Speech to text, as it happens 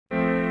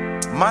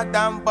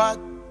Madam bad,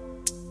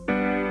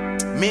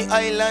 me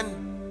island.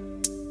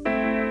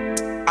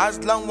 As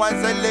long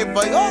as I live,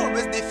 I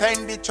always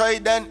defend the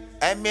trident.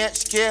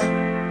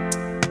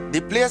 MHK,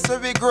 the place where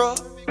we grow.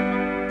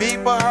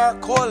 People are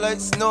cold like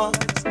snow.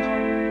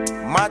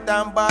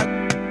 Madam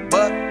bad,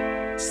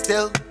 but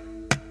still,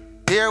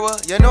 here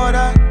what, you know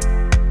that?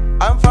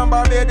 I'm from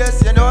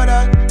Barbados, you know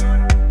that.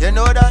 You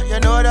know that, you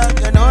know that,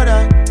 you know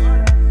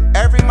that.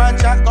 Every man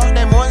jack got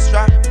them own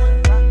strap.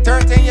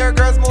 13-year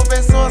girls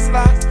moving so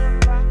slack.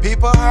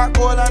 People are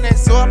cold and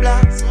it's so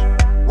black.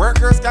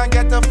 Workers can't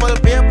get the full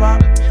paper.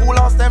 Who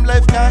lost them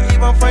life can't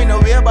even find a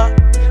way back.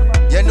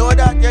 You know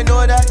that, you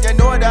know that, you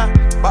know that.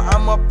 But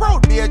I'm a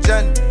proud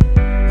Bajan.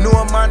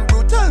 No man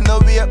brutal, no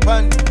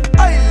weapon.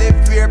 I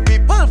live where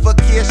people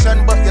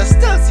vacation, but you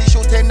still see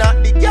shooting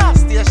at the gas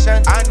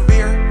station. And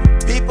where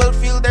people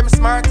feel them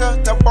smarter.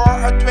 To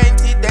borrow a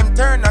 20, them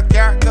turn a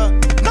character.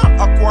 Not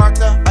a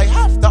quarter, I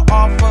have to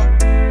offer.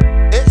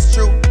 It's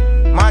true,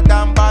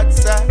 Madam Bad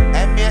sir,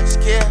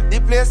 MHK, the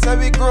place where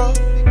we grow.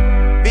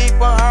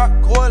 People are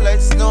cold like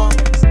snow.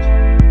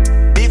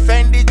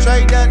 Defend the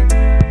trident.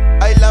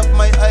 I love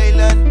my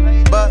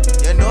island, but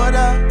you know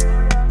that,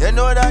 you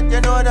know that,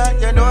 you know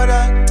that, you know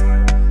that.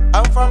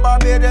 I'm from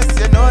Barbados,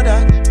 you know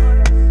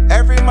that.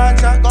 Every man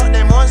jack got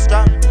them own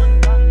strap.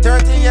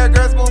 13-year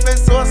girls moving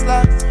so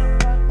slack.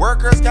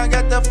 Workers can't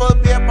get the full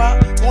paper.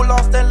 Who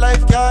lost their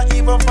life can't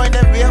even find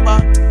them way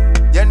back.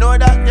 You know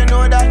that, you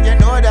know that, you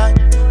know that.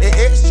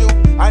 It's true,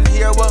 and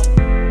here what?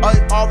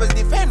 I always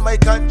defend my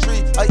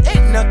country. I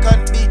ain't no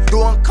country,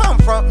 don't come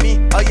from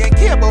me. I ain't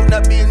care about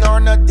no bill nor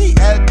no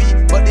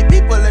DLP. But the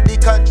people of the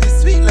country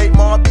sweet like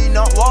Morby,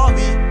 not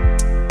Warby.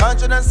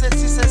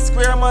 166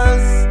 square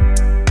miles,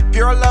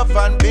 pure love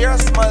and beer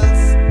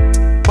smiles.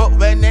 But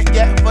when it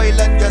get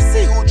violent, you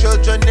see who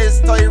children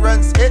is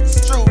tyrants.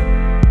 It's true.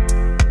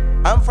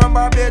 I'm from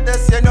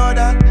Barbados, you know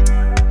that.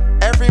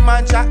 Every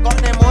man jack got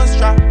them own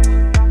strap.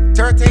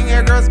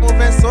 13-year girls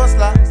moving so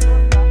slack.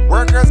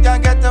 Workers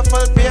can't get the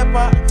full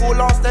paper. Who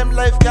lost them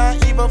life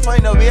can't even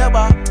find a way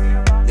back.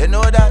 You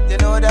know that, you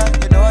know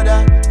that, you know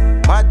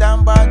that.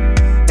 Madam bad,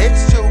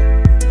 it's true.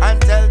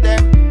 And tell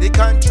them the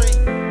country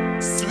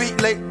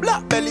sweet like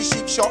black belly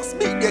sheep. Shots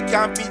big, you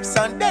can't peep.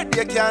 Sun dead,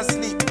 you can't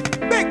sleep.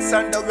 Big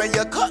sun the way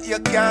you cut, you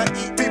can't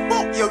eat.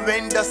 People you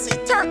in the sea,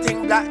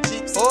 13 black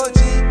jeeps. OG,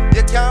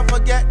 you can't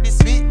forget the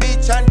sweet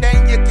beach. And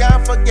then you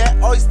can't forget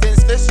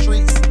Oyston's fish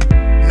streets.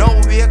 No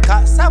wake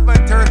at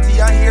 7:30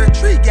 and hear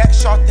 3 get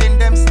shot in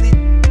them sleep.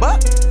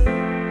 But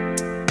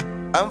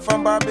I'm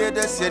from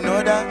Barbados, you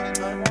know that.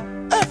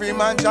 Every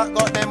man jack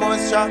got them own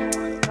strap.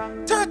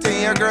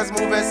 13-year girls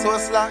moving so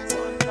slack.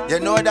 You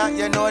know that,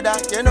 you know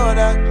that, you know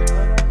that.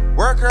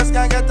 Workers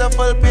can't get the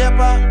full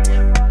paper.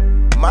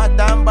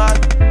 Madam bad,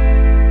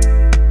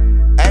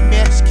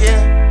 MHK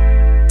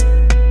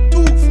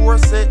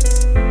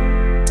 246.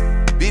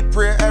 We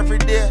pray every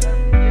day.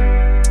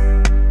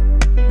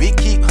 We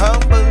keep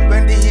humble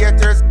when the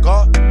haters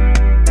got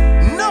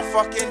no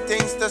fucking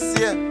things to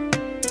say.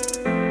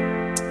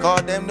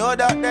 Cause them know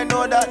that, they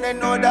know that, they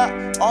know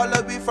that. All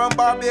of we from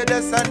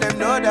Barbados and them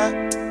know that.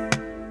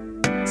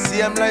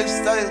 Same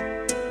lifestyle,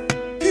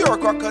 pure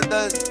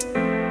crocodiles.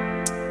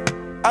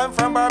 I'm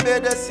from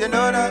Barbados, you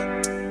know that.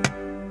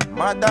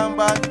 Madam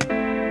bad,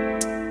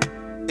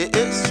 it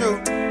is true.